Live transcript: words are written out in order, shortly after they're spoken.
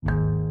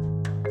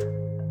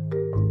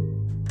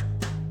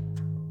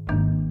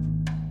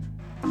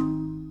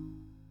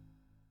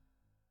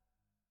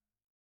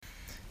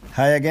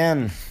Hi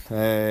again.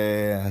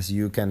 As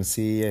you can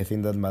see, I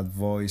think that my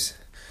voice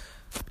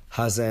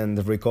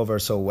hasn't recovered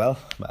so well.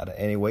 But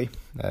anyway,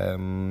 I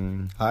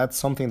had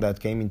something that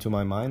came into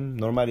my mind.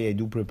 Normally, I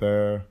do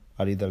prepare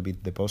a little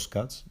bit the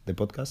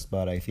podcast,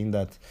 but I think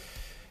that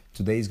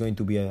today is going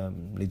to be a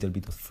little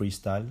bit of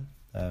freestyle.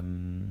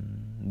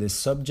 The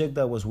subject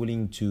that I was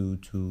willing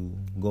to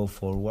go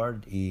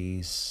forward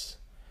is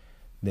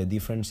the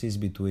differences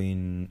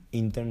between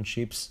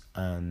internships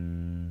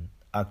and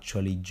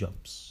actually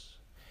jobs.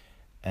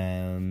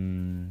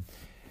 And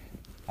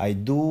I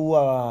do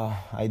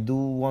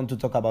want to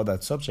talk about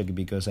that subject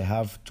because I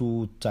have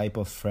two type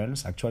of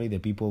friends. Actually, the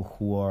people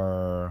who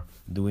are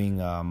doing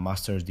a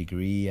master's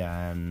degree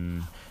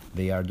and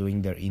they are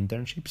doing their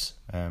internships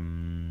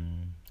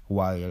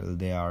while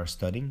they are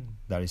studying.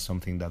 That is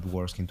something that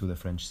works into the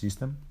French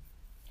system.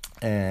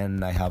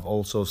 And I have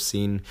also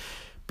seen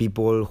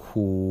people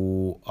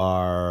who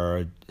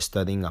are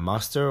studying a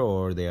master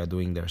or they are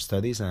doing their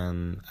studies,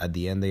 and at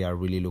the end they are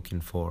really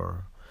looking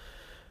for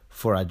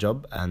a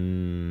job.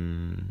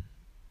 And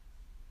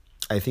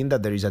I think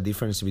that there is a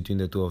difference between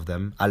the two of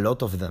them, a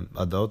lot of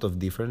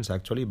difference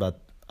actually,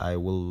 but I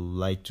will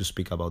like to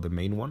speak about the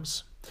main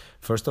ones.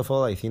 First of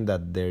all, I think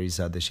that there is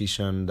a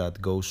decision that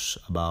goes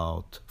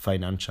about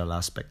financial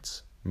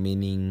aspects,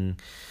 meaning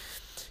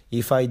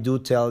if I do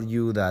tell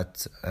you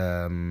that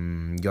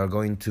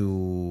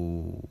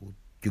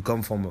you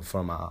come from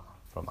a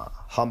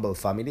humble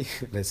family,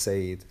 let's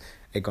say it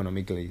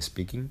economically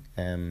speaking,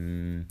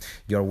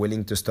 you're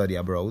willing to study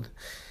abroad.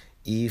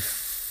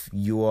 If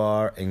you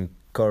are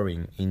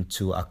incurring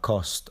into a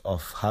cost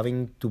of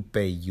having to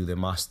pay you the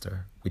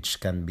master, which you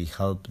can be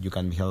helped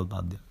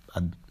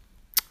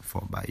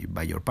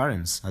by your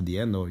parents at the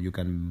end, or you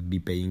can be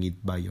paying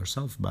it by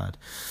yourself, but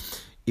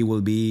it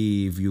will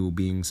be if you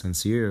being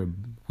sincere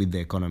with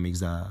the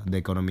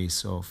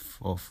economics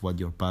of what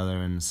your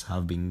parents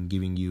have been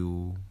giving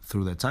you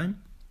through the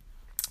time,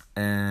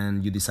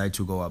 and you decide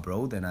to go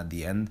abroad, and at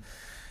the end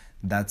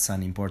that's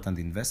an important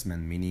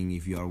investment, meaning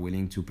if you are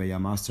willing to pay a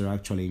master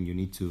actually and you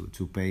need to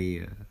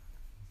pay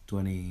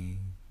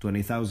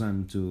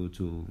 20,000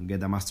 to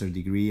get a master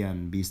degree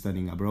and be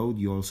studying abroad,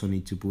 you also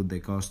need to put the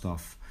cost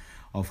of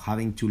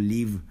having to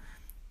live,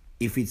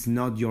 if it's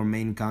not your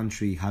main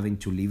country, having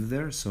to live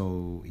there.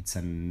 So it's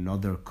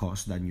another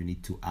cost that you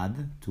need to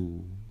add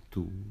to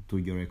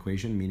your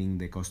equation, meaning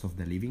the cost of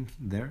the living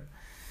there.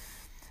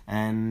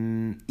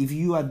 And if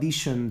you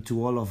addition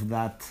to all of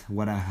that,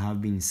 what I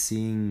have been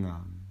seeing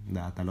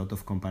that a lot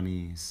of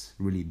companies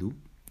really do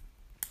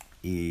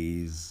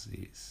is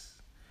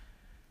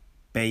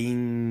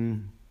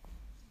paying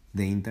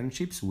the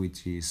internships,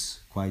 which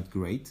is quite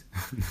great.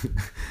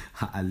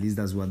 At least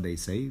that's what they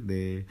say.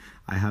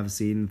 I have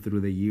seen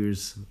through the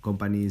years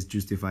companies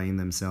justifying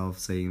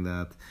themselves, saying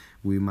that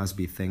we must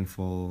be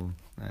thankful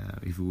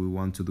if we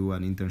want to do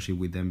an internship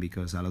with them,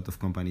 because a lot of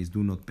companies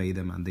do not pay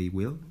them, and they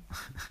will.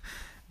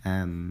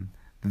 And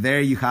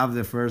there you have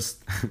the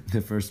first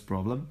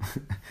problem,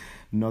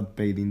 not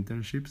paid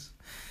internships.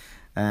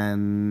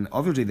 And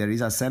obviously there is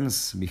a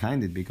sense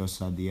behind it,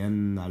 because at the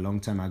end, a long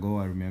time ago,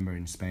 I remember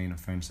in Spain,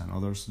 France and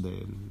others,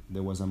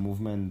 there was a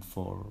movement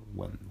for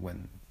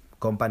when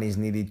companies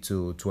needed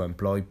to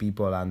employ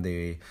people, and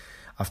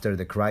after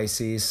the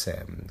crisis,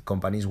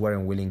 companies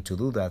weren't willing to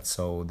do that,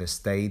 so the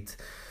state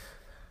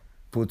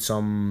put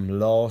some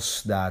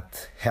laws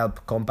that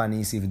help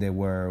companies if they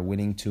were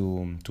willing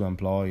to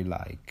employ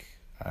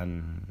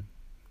and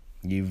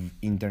give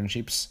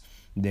internships.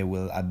 They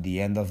will at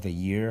the end of the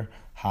year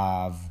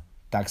have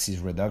taxes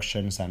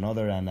reductions and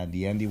other, and at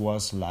the end it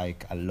was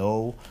like a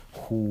law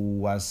who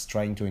was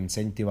trying to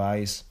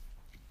incentivize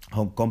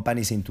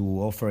companies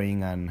into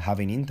offering and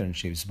having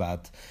internships.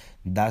 But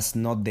that's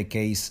not the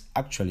case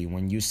actually.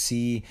 When you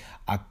see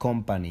a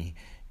company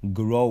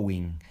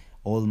growing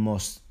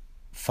almost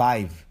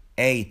 3%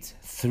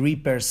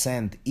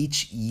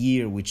 each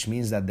year, which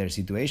means that their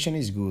situation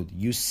is good,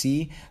 you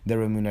see the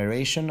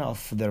remuneration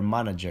of their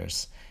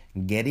managers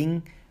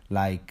getting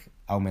like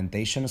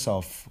augmentations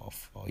of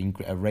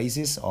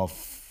raises of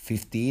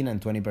 15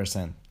 and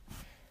 20%.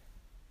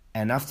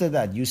 And after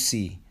that, you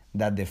see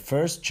that the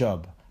first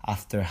job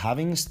after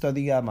having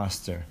studied a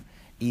master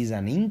is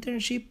an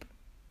internship,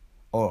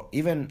 or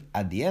even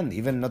at the end,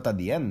 even not at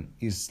the end,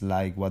 is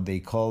like what they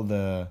call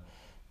the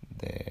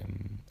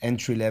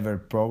entry-level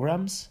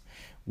programs,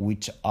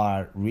 which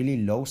are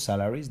really low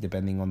salaries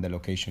depending on the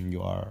location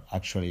you are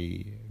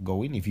actually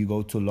going. If you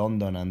go to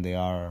London and they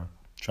are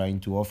trying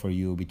to offer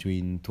you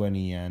between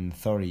 20 and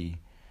 30,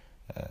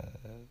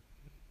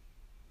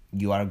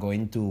 you are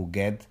going to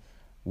get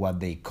what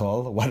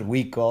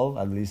we call,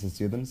 at least as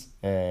students,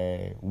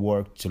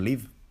 work to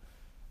live.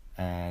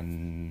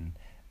 And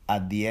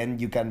at the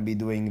end, you can be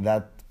doing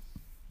that.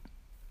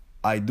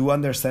 I do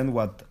understand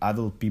what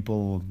adult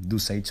people do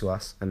say to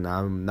us, and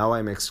now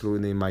I'm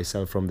excluding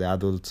myself from the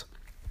adult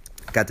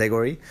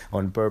category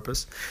on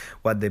purpose.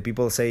 What the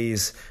people say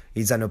is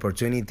it's an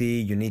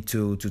opportunity, you need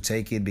to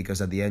take it,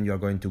 because at the end you are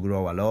going to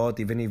grow a lot.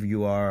 Even if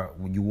you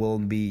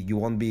won't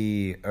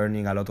be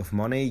earning a lot of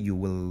money, you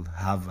will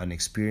have an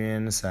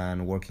experience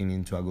and working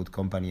into a good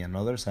company and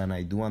others, and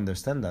I do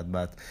understand that.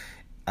 But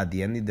at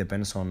the end it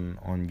depends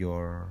on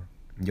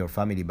your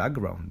family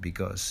background,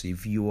 because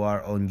if you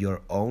are on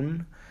your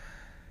own,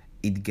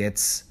 it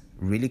gets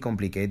really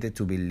complicated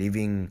to be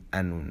living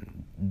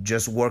and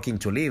just working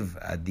to live.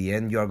 At the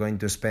end, you are going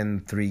to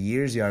spend 3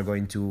 years, you are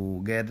going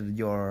to get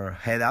your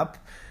head up,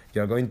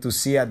 you are going to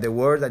see at the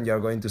world, and you are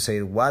going to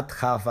say, what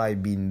have I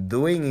been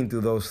doing into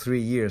those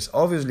 3 years?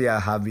 Obviously, I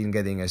have been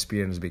getting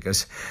experience,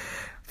 because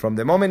from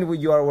the moment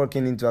you are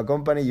working into a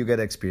company, you get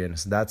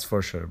experience, that's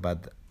for sure.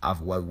 But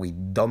what we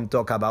don't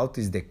talk about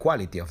is the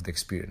quality of the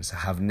experience. I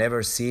have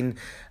never seen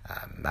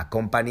a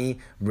company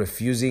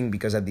refusing,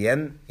 because at the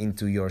end,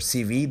 into your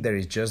CV, there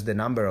is just the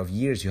number of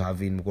years you have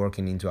been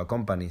working into a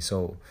company.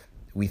 So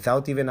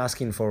without even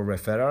asking for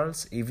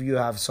referrals, if you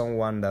have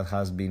someone that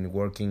has been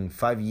working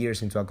 5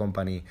 years into a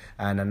company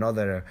and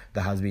another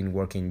that has been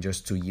working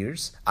just 2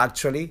 years,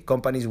 actually,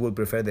 companies will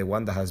prefer the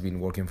one that has been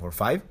working for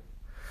 5,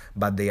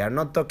 but they are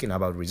not talking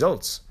about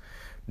results.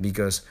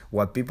 Because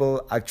what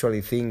people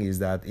actually think is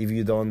that if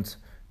you don't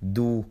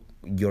do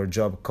your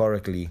job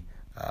correctly,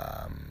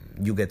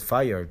 you get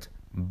fired.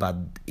 But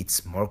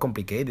it's more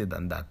complicated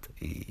than that.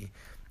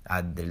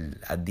 At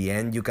the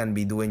end, you can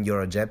be doing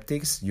your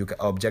objectives. You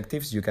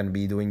can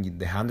be doing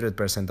the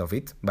 100% of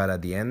it. But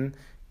at the end,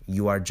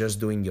 you are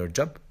just doing your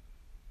job.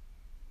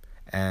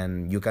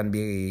 And you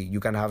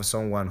can have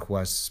someone who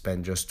has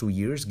spent just 2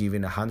 years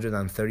giving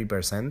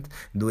 130%,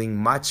 doing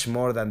much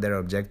more than their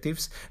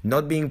objectives,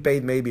 not being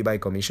paid maybe by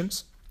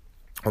commissions,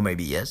 or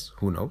maybe yes,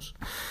 who knows.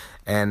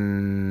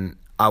 And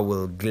I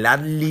will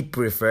gladly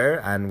prefer,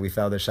 and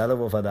without a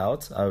shadow of a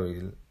doubt, I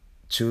will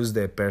choose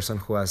the person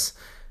who has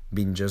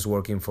been just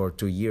working for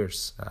 2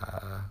 years.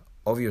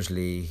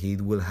 Obviously, he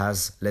will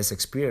has less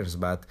experience,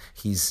 but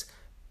his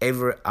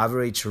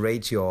average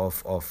ratio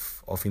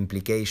of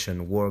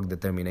implication, work,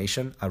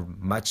 determination are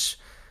much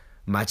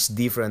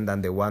different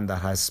than the one that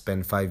has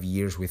spent 5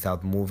 years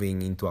without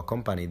moving into a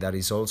company. That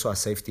is also a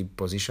safety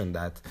position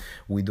that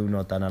we do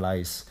not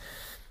analyze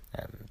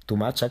too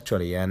much,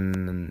 actually.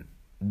 And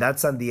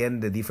that's at the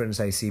end the difference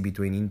I see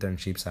between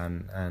internships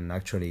and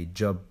actually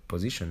job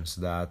positions.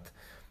 That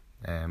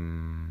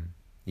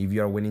if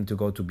you are willing to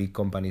go to big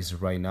companies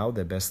right now,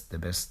 the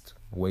best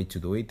way to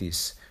do it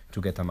is to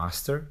get a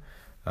master.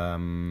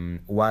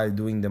 While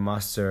doing the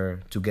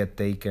master, to get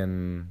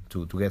taken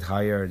to get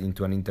hired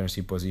into an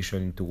internship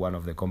position into one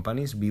of the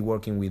companies, be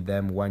working with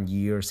them 1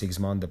 year, 6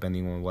 months,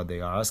 depending on what they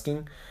are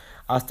asking.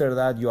 After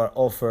that, you are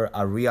offered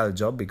a real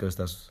job, because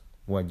that's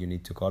what you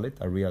need to call it,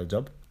 a real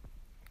job,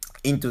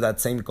 into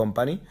that same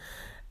company.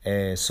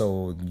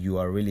 So you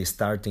are really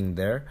starting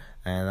there,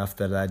 and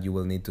after that you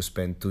will need to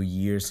spend 2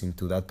 years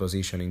into that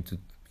position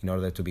in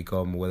order to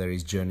become, whether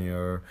it's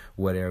junior,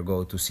 whether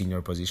go to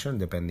senior position,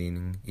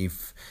 depending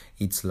if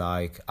it's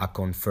like a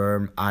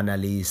confirmed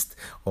analyst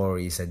or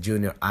is a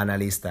junior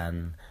analyst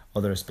and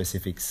other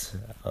specific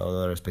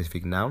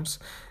nouns.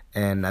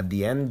 And at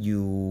the end,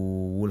 you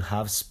will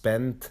have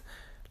spent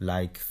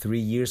like 3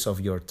 years of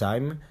your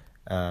time,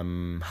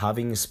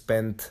 having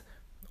spent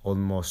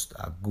almost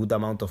a good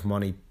amount of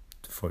money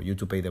for you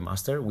to pay the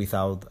master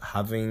without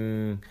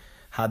having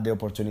had the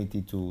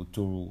opportunity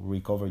to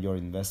recover your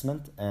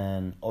investment.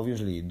 And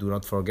obviously, do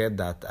not forget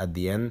that at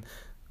the end,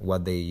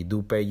 what they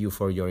do pay you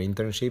for your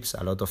internships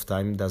a lot of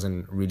time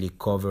doesn't really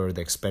cover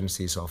the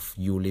expenses of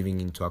you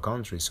living into a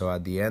country. So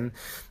at the end,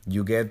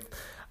 you get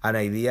an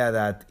idea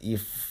that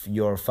if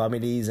your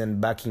family isn't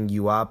backing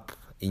you up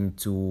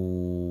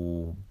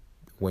into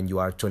when you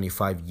are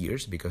 25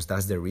 years, because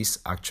that's the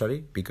risk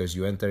actually, because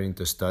you enter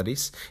into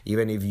studies.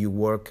 Even if you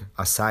work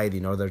aside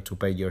in order to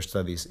pay your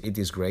studies, it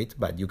is great,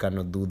 but you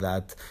cannot do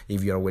that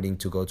if you are willing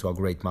to go to a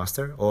great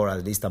master, or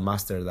at least a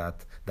master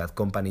that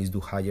companies do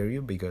hire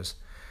you, because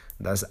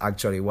that's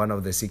actually one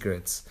of the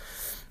secrets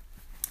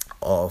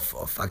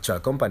of actual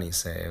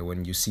companies.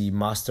 When you see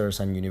masters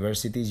and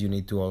universities, you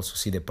need to also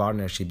see the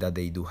partnership that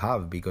they do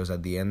have, because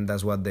at the end,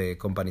 that's what the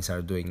companies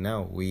are doing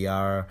now. We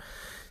are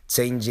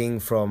changing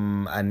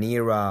from an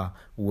era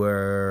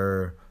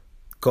where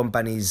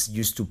companies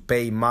used to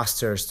pay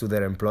masters to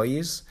their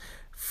employees,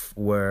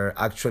 where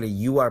actually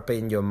you are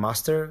paying your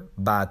master,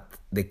 but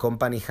the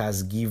company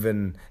has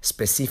given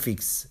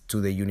specifics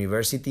to the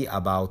university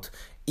about,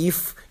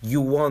 if you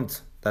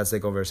want, that's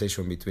the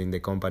conversation between the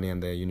company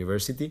and the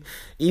university,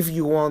 if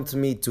you want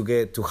me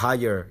to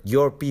hire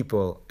your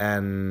people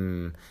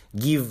and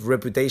give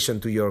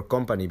reputation to your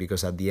company,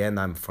 because at the end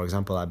I'm, for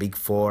example, a Big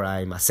Four,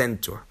 I'm a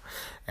Accenture,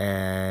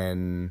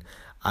 and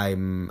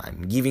I'm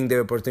giving the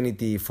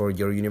opportunity for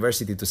your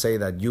university to say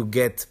that you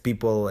get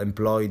people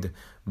employed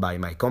by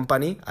my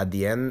company. At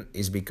the end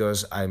is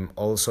because I'm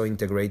also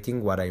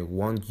integrating what I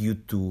want you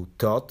to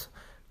taught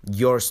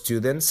your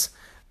students,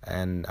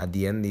 and at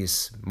the end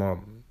is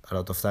more a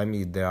lot of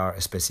time there are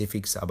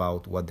specifics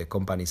about what the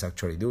company is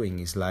actually doing.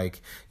 It's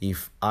like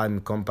if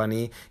I'm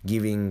company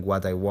giving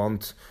what I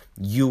want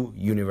you,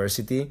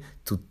 university,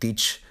 to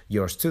teach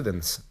your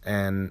students,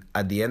 and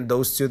at the end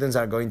those students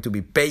are going to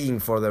be paying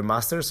for their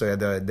master, so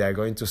they're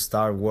going to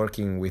start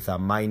working with a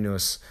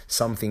minus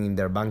something in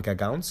their bank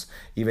accounts,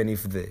 even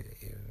if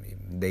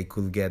they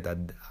could get a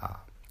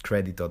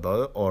credit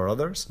or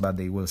others, but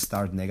they will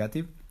start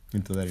negative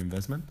into their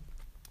investment.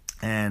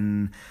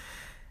 And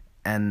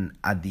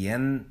at the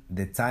end,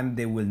 the time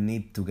they will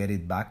need to get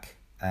it back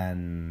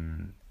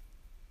and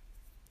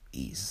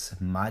is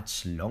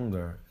much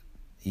longer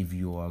if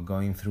you are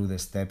going through the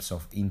steps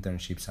of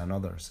internships and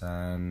others.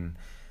 And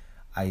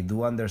I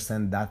do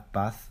understand that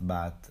path,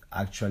 but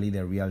actually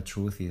the real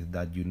truth is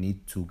that you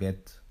need to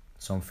get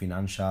some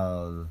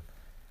financial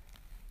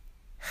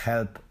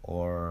help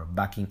or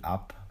backing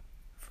up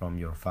from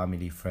your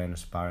family,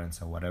 friends,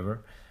 parents, or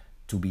whatever,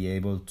 to be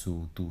able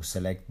to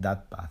select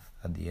that path.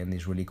 At the end,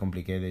 it's really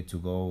complicated to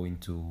go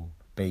into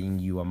paying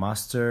you a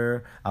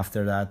master,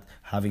 after that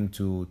having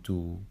to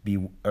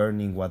be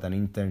earning what an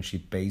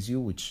internship pays you,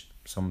 which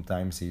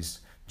sometimes is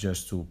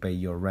just to pay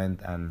your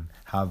rent and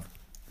have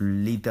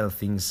little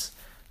things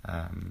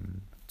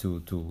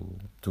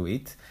to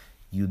eat.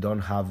 You don't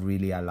have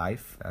really a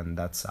life, and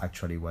that's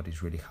actually what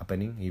is really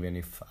happening, even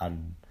if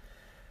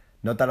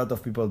not a lot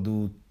of people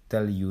do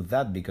tell you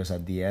that, because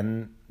at the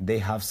end they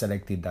have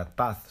selected that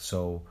path.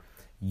 So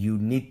you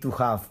need to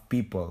have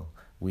people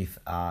with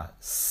a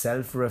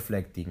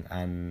self-reflecting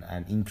and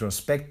an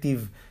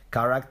introspective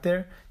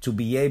character to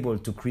be able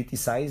to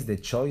criticize the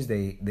choice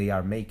they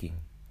are making.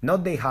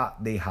 Not they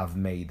have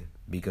made,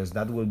 because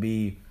that will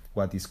be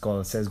what is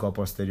called sesgo a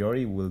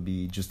posteriori, will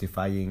be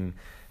justifying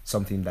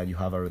something that you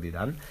have already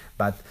done.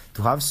 But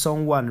to have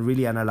someone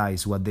really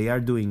analyze what they are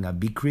doing and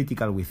be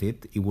critical with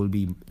it, it will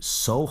be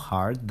so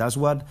hard. That's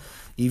what,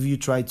 if you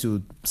try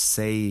to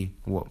say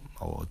or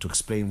to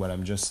explain what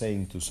I'm just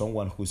saying to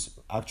someone who's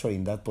actually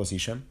in that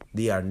position,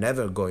 they are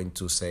never going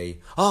to say,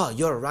 oh,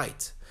 you're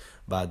right.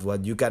 But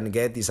what you can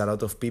get is a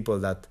lot of people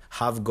that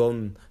have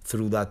gone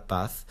through that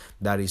path,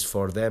 that is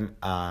for them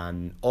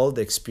an old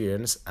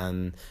experience,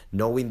 and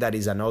knowing that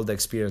is an old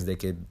experience,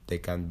 they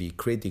can be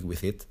critical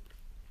with it.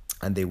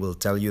 And they will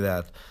tell you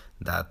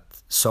that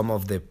some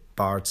of the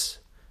parts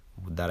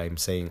that I'm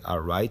saying are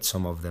right,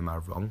 some of them are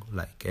wrong,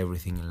 like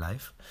everything in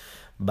life.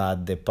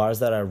 But the parts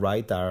that are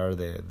right are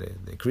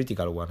the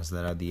critical ones,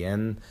 that at the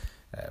end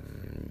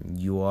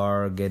you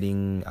are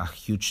getting a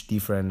huge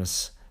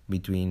difference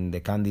between the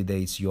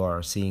candidates you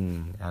are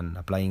seeing and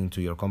applying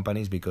to your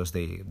companies, because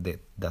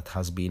that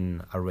has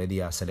been already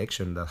a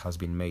selection that has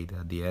been made.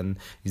 At the end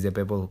is the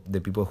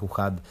people who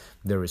had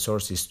the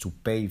resources to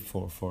pay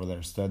for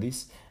their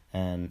studies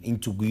and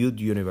into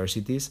good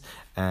universities,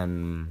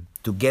 and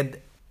to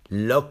get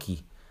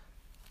lucky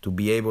to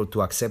be able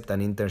to accept an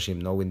internship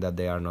knowing that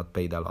they are not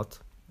paid a lot.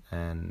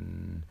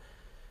 And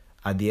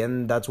at the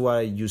end, that's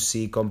why you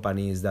see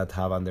companies that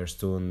have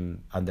understood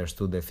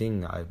the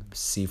thing. I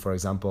see, for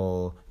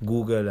example,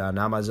 Google and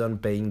Amazon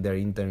paying their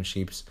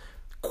internships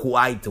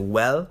quite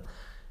well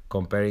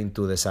comparing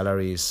to the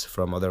salaries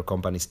from other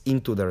companies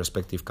into their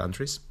respective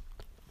countries.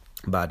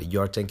 But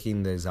you're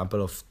taking the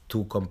example of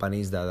two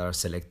companies that are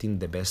selecting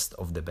the best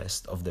of the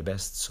best of the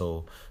best.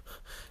 So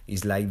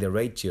it's like the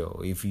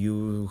ratio. If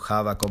you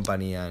have a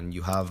company and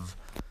you have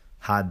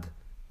had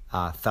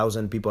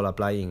 1,000 people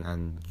applying,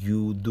 and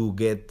you do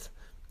give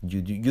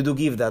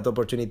that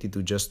opportunity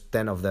to just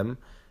 10 of them,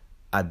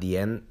 at the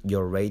end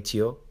your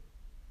ratio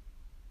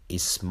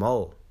is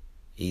small,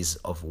 is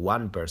of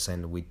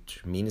 1%,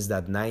 which means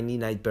that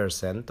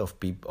 99%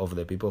 of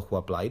the people who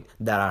applied,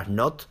 that are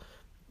not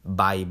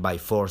by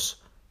force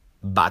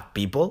bad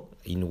people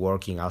in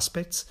working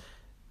aspects,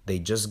 they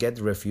just get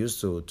refused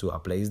to a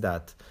place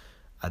that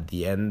at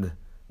the end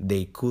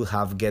they could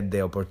have get the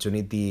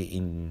opportunity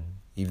in,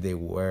 if they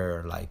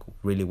were like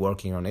really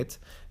working on it,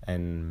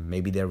 and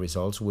maybe their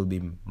results will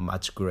be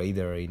much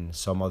greater in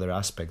some other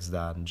aspects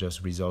than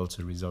just results.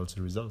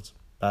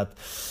 But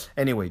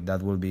anyway,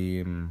 that will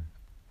be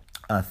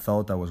a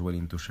thought I was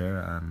willing to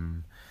share,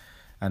 and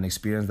an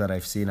experience that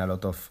I've seen a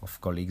lot of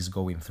colleagues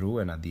going through.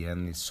 And at the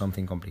end it's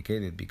something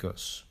complicated,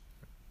 because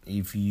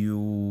if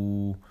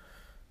you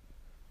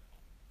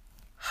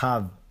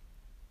have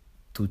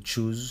to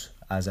choose,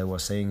 as I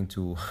was saying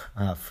to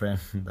a friend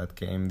that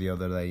came the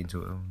other day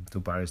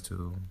to Paris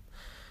to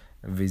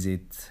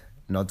visit,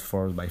 not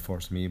forced by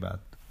force me, but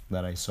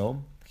that I saw,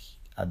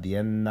 at the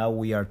end now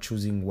we are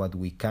choosing what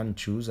we can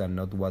choose and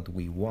not what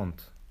we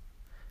want.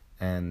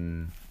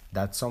 And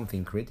that's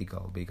something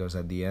critical, because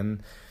at the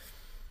end,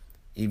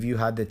 if you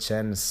had the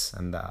chance,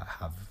 and I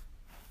have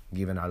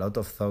given a lot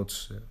of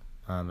thoughts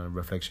and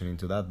reflection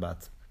into that,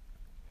 but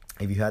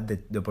if you had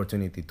the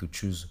opportunity to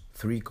choose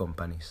 3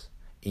 companies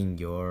in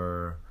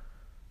your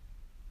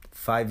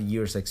 5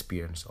 years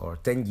experience, or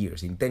 10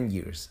 years, in 10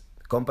 years,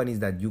 companies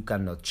that you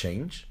cannot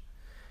change,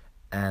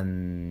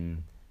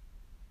 and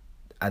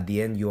at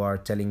the end you are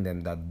telling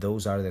them that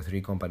those are the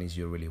 3 companies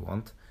you really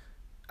want,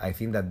 I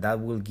think that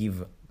will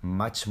give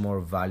much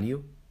more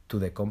value to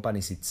the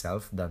companies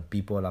itself than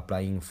people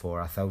applying for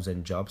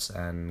 1,000 jobs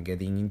and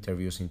getting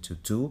interviews into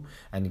 2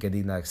 and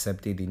getting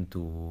accepted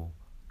into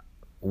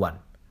 1.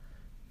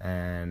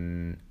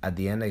 And at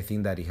the end, I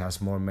think that it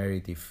has more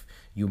merit if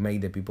you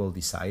make the people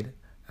decide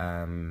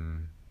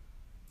and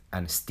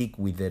stick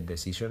with the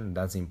decision.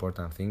 That's the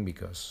important thing,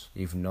 because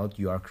if not,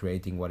 you are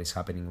creating what is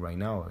happening right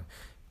now.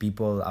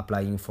 People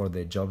applying for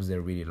the jobs they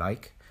really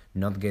like,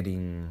 not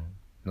getting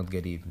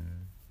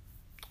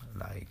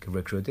like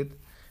recruited,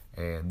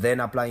 then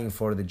applying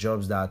for the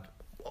jobs that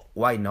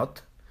why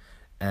not,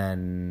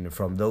 and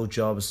from those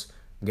jobs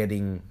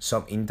getting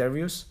some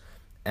interviews,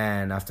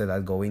 and after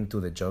that going to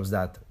the jobs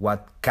that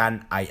what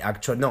can I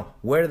actually no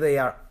where they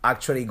are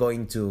actually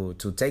going to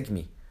take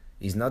me.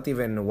 It's not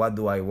even what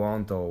do I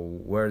want or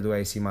where do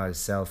I see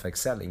myself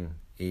excelling,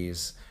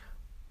 is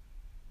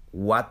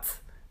what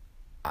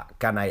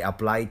can I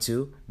apply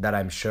to that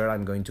I'm sure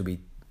I'm going to be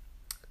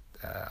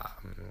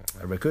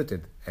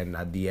recruited. And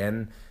at the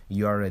end,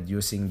 you are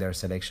reducing their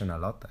selection a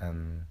lot,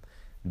 and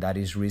that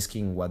is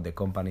risking what the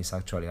companies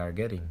actually are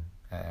getting,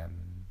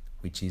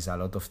 which is a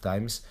lot of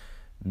times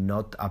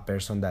not a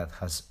person that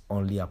has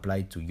only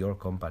applied to your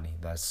company.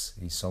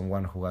 Is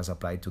someone who has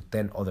applied to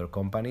 10 other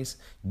companies.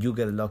 You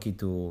get lucky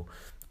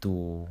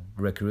to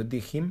recruit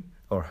him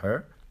or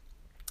her,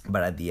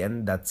 but at the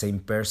end, that same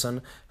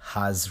person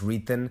has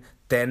written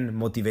 10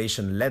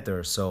 motivation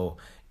letters. So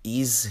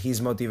is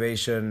his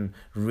motivation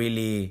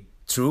really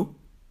true?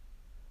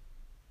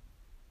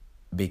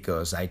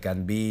 Because I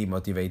can be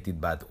motivated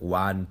by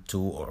 1,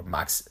 2, or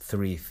max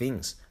 3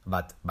 things,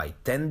 but by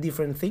 10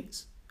 different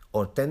things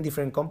or 10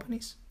 different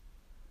companies,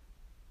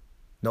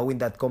 knowing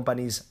that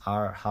companies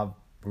have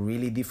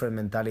really different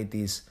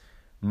mentalities,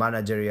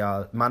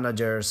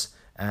 managers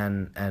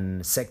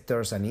and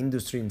sectors and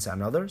industries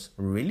and others,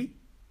 really?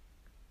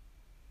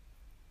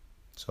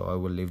 So I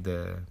will leave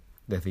the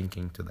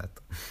thinking to that.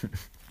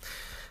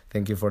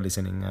 Thank you for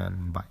listening,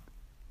 and bye.